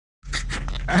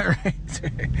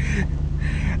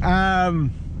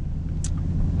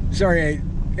Sorry,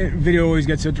 video always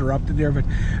gets interrupted there, but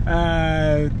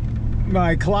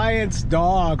my client's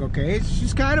dog, okay,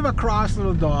 she's kind of a cross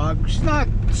little dog. She's not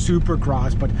super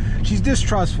cross, but she's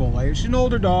distrustful. Like, she's an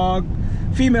older dog,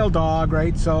 female dog,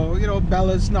 right? So, you know,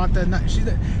 Bella's not the,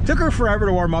 took her forever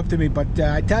to warm up to me, but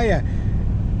I tell you,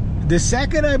 the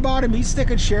second I bought a meat stick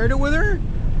and shared it with her,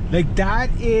 like, that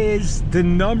is the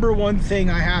 #1 thing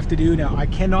I have to do now. I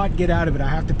cannot get out of it. I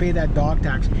have to pay that dog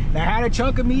tax. And I had a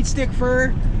chunk of meat stick for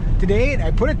her today, and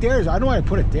I put it there. I don't know why I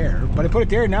put it there, but I put it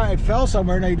there, and now it fell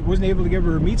somewhere, and I wasn't able to give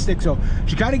her a meat stick. So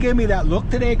she kind of gave me that look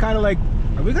today, kind of like,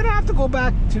 are we gonna have to go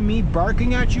back to me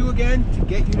barking at you again to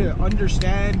get you to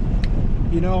understand,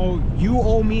 you know, you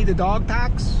owe me the dog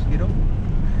tax? You know,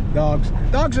 dogs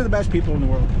are the best people in the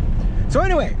world. So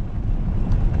anyway,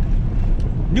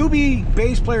 newbie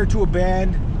bass player to a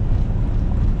band,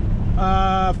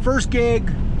 first gig.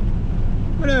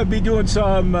 I'm gonna be doing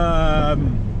some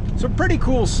pretty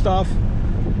cool stuff.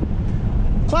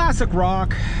 Classic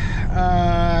rock,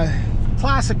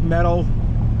 classic metal,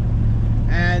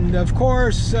 and of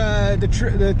course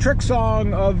the trick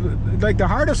song of, like, the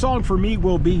hardest song for me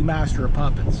will be Master of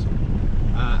Puppets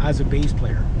as a bass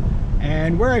player.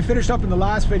 And where I finished up in the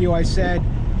last video, I said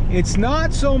it's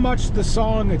not so much the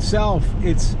song itself,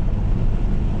 it's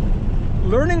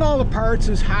learning all the parts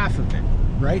is half of it,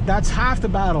 right? That's half the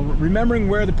battle, remembering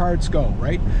where the parts go,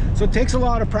 right? So it takes a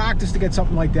lot of practice to get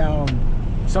something like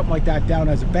that down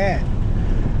as a band.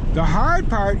 The hard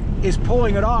part is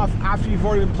pulling it off after you've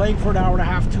already been playing for an hour and a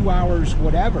half, 2 hours,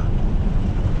 whatever.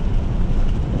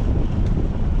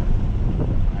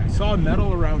 I saw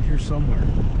metal around here somewhere.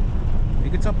 I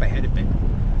think it's up ahead a bit.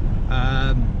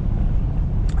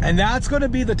 And that's going to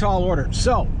be the tall order.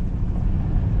 So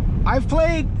I've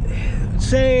played,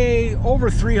 say, over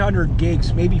 300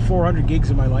 gigs, maybe 400 gigs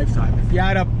in my lifetime. If you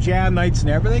add up jam nights and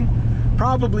everything,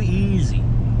 probably easy.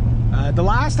 The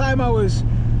last time I was,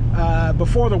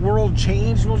 before the world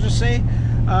changed, we'll just say,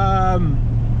 I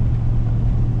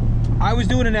was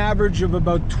doing an average of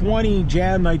about 20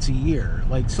 jam nights a year.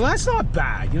 Like, so that's not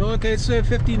bad. You know, okay, it's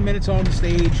 15 minutes on the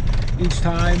stage each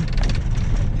time.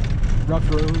 Rough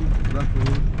road, rough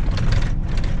road.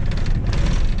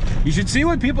 You should see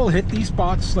when people hit these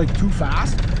spots like too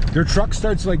fast, their truck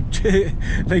starts like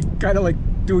kind of like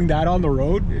doing that on the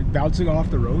road, bouncing off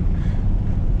the road.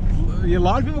 A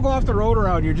lot of people go off the road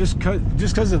around here just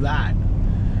because of that.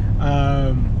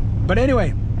 But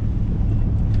anyway,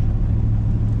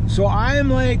 so I'm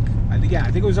like, I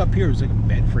think it was up here. It was like a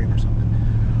bed frame or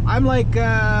something. I'm like,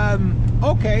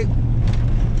 okay,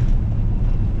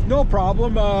 no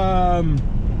problem.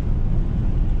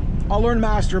 I'll learn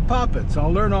Master of Puppets.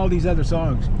 I'll learn all these other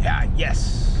songs. Yeah,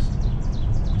 yes.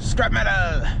 Scrap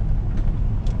metal.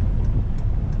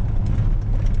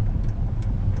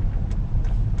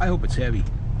 I hope it's heavy.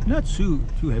 Not too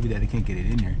heavy that I can't get it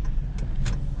in here.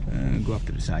 Go off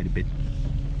to the side a bit.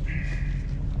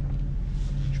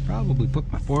 Should probably put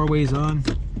my 4-ways on.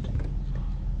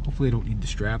 Hopefully I don't need the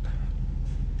strap.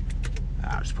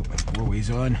 I'll just put my 4-ways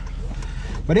on.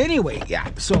 But anyway, yeah,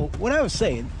 so what I was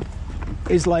saying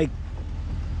is, like,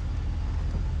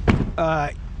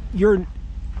 your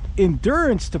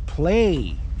endurance to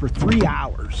play for 3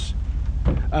 hours,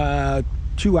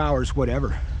 2 hours,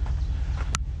 whatever.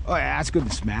 Oh yeah, that's good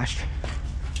and smashed.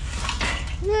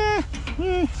 Yeah,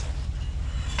 it's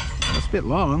a bit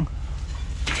long.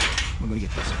 I'm gonna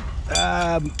get this.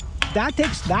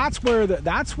 That's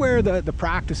where the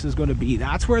practice is going to be.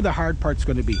 That's where the hard part's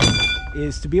going to be,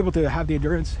 is to be able to have the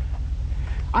endurance.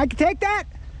 I can take that.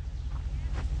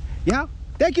 Yeah,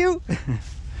 thank you.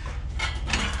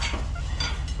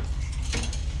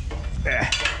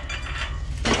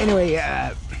 Anyway,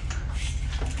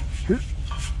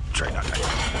 try not to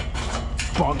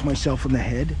bonk myself in the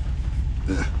head.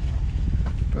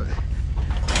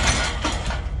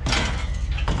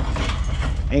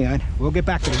 Hang on, we'll get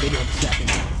back to the video in a second.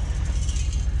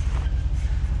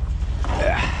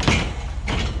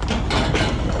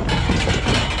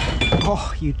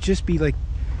 Oh, you'd just be like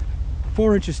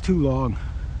 4 inches too long.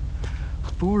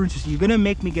 4 inches. You're gonna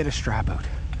make me get a strap out,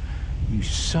 you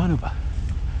son of a.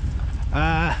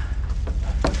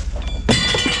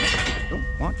 Don't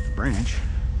want the branch.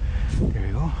 There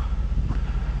you go.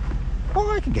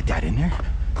 Oh, I can get that in there.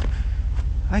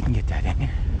 I can get that in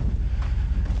there.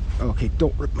 Okay,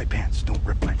 don't rip my pants. Don't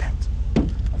rip my pants.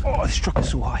 Oh, this truck is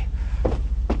so high.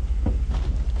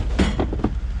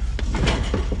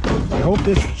 I hope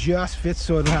this just fits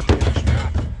so I don't have to get a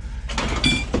strap.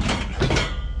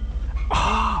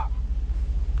 Ah,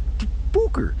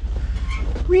 Booker.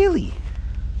 Really?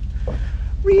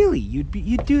 Really? Really?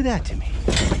 You'd do that to me?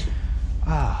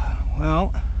 Ah,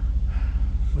 well,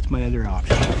 what's my other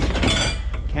option?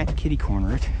 Can't kitty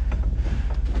corner it.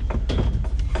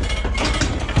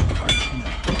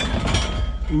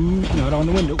 Ooh, not on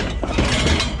the window.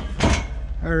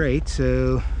 All right,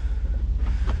 so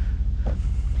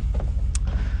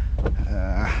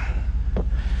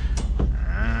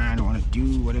I don't want to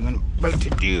do what I'm about to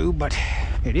do, but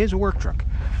it is a work truck.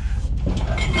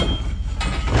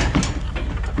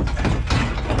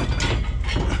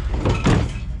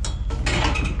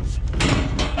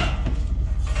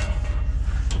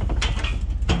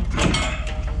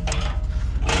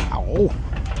 Ow!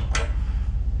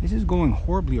 This is going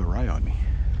horribly awry on me.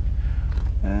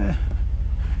 Is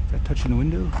that touching the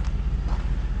window?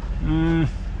 Hang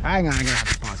on, I gotta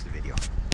have